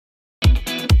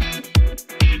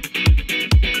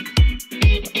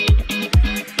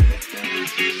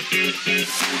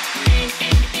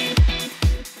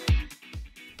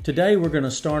Today we're going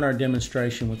to start our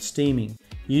demonstration with steaming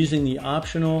using the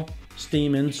optional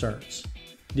steam inserts.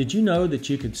 Did you know that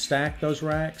you could stack those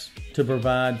racks to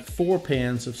provide 4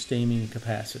 pans of steaming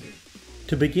capacity?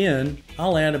 To begin,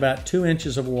 I'll add about 2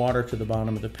 inches of water to the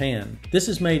bottom of the pan. This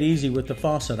is made easy with the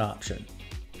faucet option.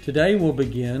 Today we'll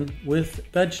begin with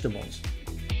vegetables.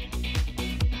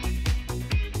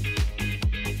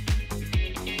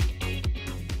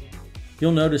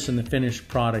 You'll notice in the finished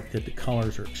product that the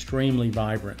colors are extremely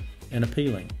vibrant and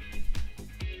appealing.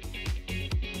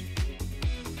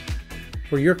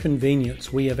 For your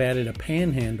convenience, we have added a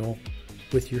pan handle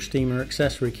with your steamer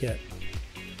accessory kit.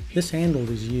 This handle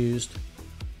is used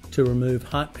to remove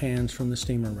hot pans from the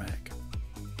steamer rack.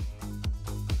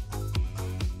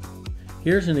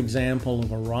 Here's an example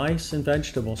of a rice and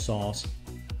vegetable sauce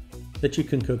that you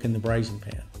can cook in the braising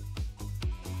pan.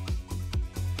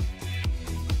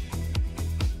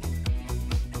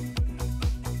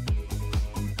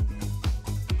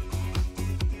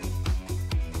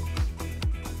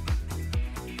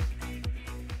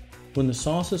 When the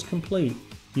sauce is complete,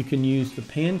 you can use the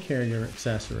pan carrier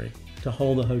accessory to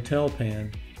hold the hotel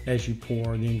pan as you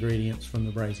pour the ingredients from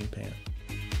the braising pan.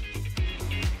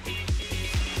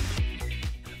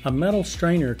 A metal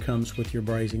strainer comes with your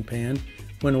braising pan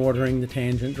when ordering the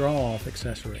tangent draw-off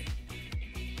accessory.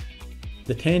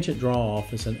 The tangent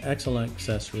draw-off is an excellent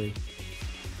accessory.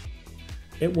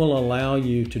 It will allow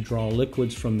you to draw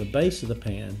liquids from the base of the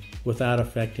pan without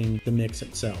affecting the mix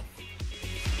itself.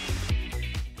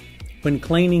 When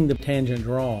cleaning the tangent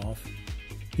draw-off,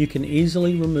 you can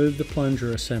easily remove the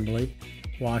plunger assembly,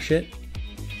 wash it,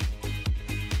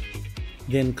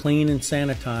 then clean and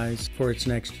sanitize for its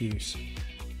next use.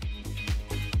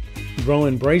 Grow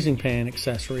and braising pan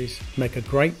accessories make a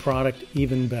great product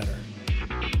even better.